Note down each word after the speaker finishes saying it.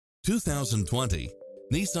2020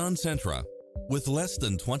 Nissan Sentra. With less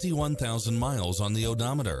than 21,000 miles on the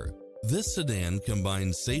odometer, this sedan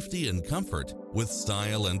combines safety and comfort with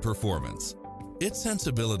style and performance. Its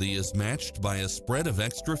sensibility is matched by a spread of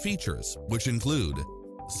extra features, which include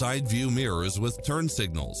side view mirrors with turn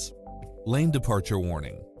signals, lane departure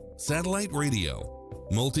warning, satellite radio,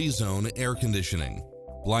 multi-zone air conditioning,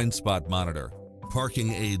 blind spot monitor,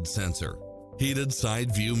 parking aid sensor, heated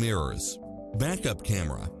side view mirrors, backup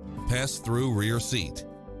camera, pass-through rear seat,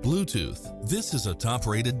 Bluetooth. This is a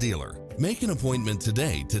top-rated dealer. Make an appointment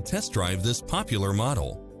today to test drive this popular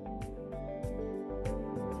model.